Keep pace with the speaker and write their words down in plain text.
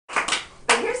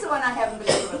one I haven't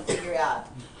been able to figure out.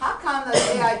 How come those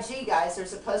AIG guys are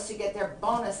supposed to get their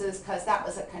bonuses because that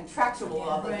was a contractual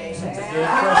obligation? It's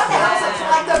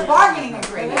like the bargaining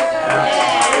agreement.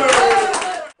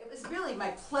 It was really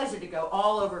my pleasure to go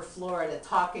all over Florida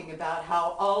talking about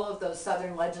how all of those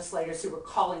Southern legislators who were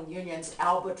calling unions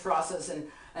albatrosses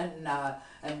and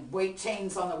weight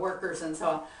chains on the workers and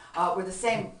so on were the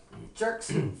same jerks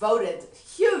who voted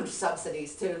huge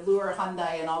subsidies to lure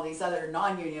Hyundai and all these other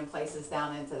non-union places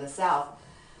down into the South.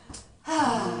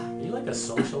 Are you like a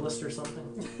socialist or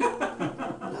something?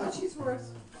 No, she's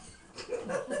worse.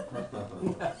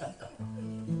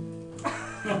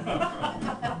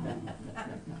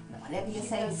 Whatever you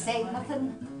say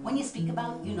nothing. When you speak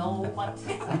about you know what.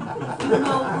 You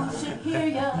know who should hear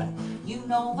you. You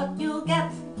know what you'll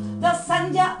get. They'll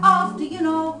send you off to you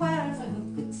know where. For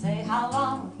who could say how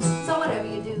long. So whatever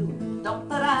you do, don't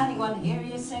let anyone hear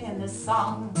you singing this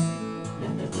song.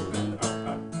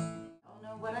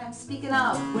 What I'm speaking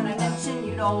of when I mention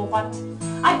you know what.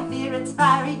 I fear it's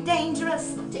very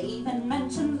dangerous to even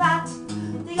mention that.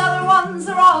 The other ones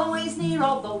are always near,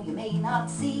 although you may not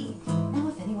see. Now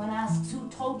if anyone asks who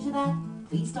told you that,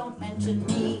 please don't mention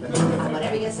me.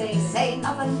 Whatever you say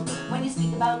nothing. When you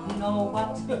speak about you know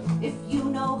what. If you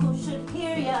know who should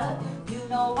hear you, you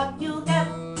know what you'll get.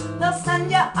 They'll send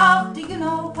you off to you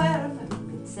know where. For who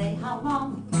could say how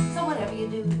long. So whatever you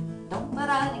do, don't let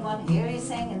anyone hear you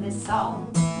singing this song.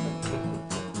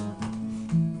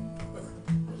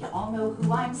 You all know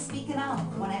who I'm speaking of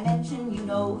when I mention you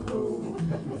know who.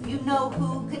 If you know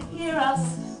who could hear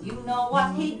us, you know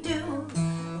what he'd do.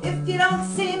 If you don't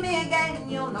see me again,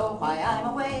 you'll know why I'm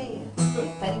away.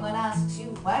 If anyone asks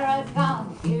you where I've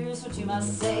gone, here's what you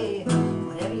must say.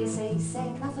 Whatever you say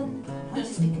nothing. When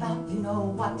you speak about you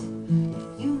know what.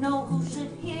 If you know who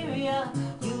should hear you,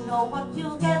 you know what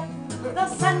you'll get. They'll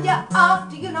send you off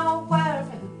to you know where.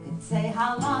 For who can say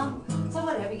how long. So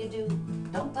whatever you do,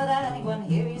 don't let anyone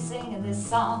hear you singing this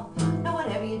song. No,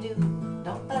 whatever you do,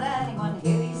 don't let anyone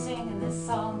hear you singing this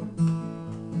song.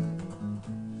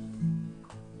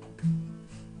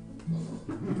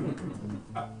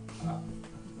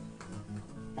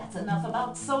 That's enough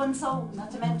about so-and-so,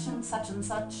 not to mention such and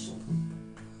such.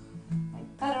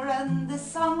 I'd better end this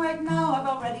song right now, I've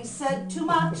already said too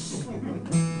much.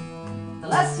 The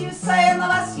less you say and the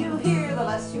less you hear, the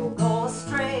less you'll go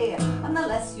astray. And the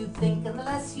less you think and the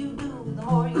less you do, the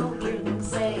more you'll hear them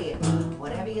say.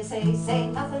 Whatever you say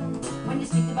nothing. When you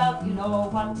speak about you know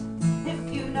what.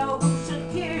 If you know who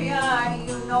should hear you,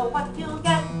 you know what you'll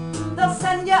get. They'll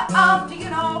send you off to you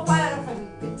know where. For who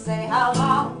can say how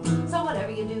long. So whatever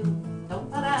you do,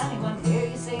 don't let anyone hear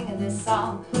you singing this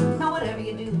song. No, whatever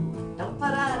you do, don't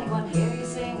let anyone hear you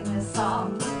singing this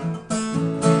song.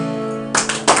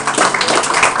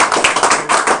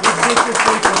 You're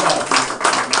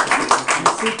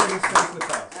super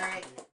with us.